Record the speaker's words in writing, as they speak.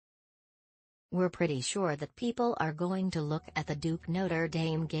We're pretty sure that people are going to look at the Duke-Notre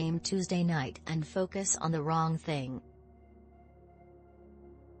Dame game Tuesday night and focus on the wrong thing.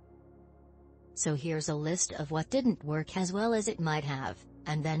 So here's a list of what didn't work as well as it might have,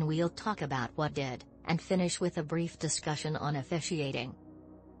 and then we'll talk about what did, and finish with a brief discussion on officiating.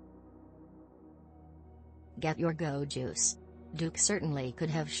 Get your go juice. Duke certainly could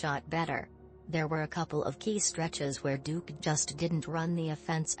have shot better. There were a couple of key stretches where Duke just didn't run the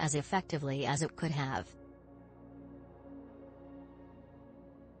offense as effectively as it could have.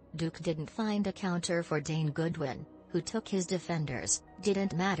 Duke didn't find a counter for Dane Goodwin, who took his defenders,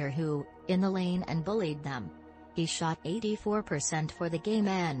 didn't matter who, in the lane and bullied them. He shot 84% for the game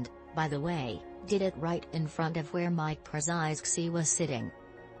and, by the way, did it right in front of where Mike Krzyzewski was sitting.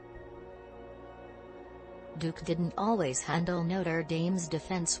 Duke didn't always handle Notre Dame's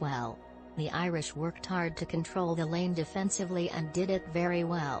defense well. The Irish worked hard to control the lane defensively and did it very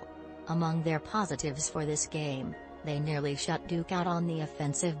well. Among their positives for this game, they nearly shut Duke out on the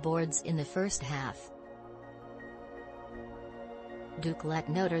offensive boards in the first half. Duke let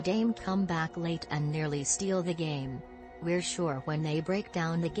Notre Dame come back late and nearly steal the game. We're sure when they break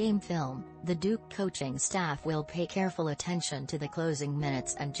down the game film, the Duke coaching staff will pay careful attention to the closing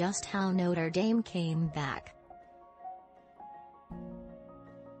minutes and just how Notre Dame came back.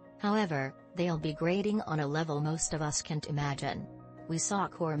 However, they'll be grading on a level most of us can't imagine. We saw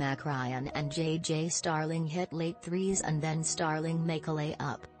Cormac Ryan and JJ Starling hit late threes and then Starling make a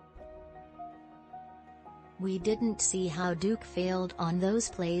layup. We didn't see how Duke failed on those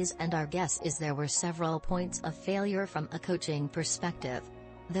plays, and our guess is there were several points of failure from a coaching perspective.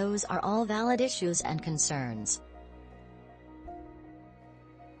 Those are all valid issues and concerns.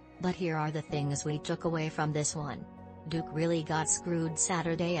 But here are the things we took away from this one. Duke really got screwed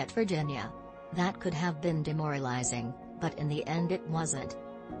Saturday at Virginia. That could have been demoralizing, but in the end it wasn't.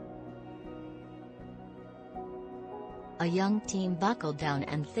 A young team buckled down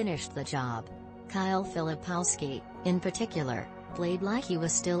and finished the job. Kyle Filipowski, in particular, played like he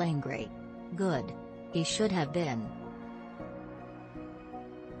was still angry. Good. He should have been.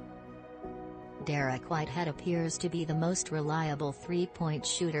 Dariq Whitehead appears to be the most reliable three-point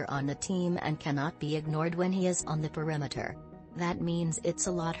shooter on the team and cannot be ignored when he is on the perimeter. That means it's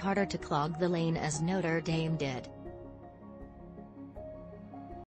a lot harder to clog the lane as Notre Dame did.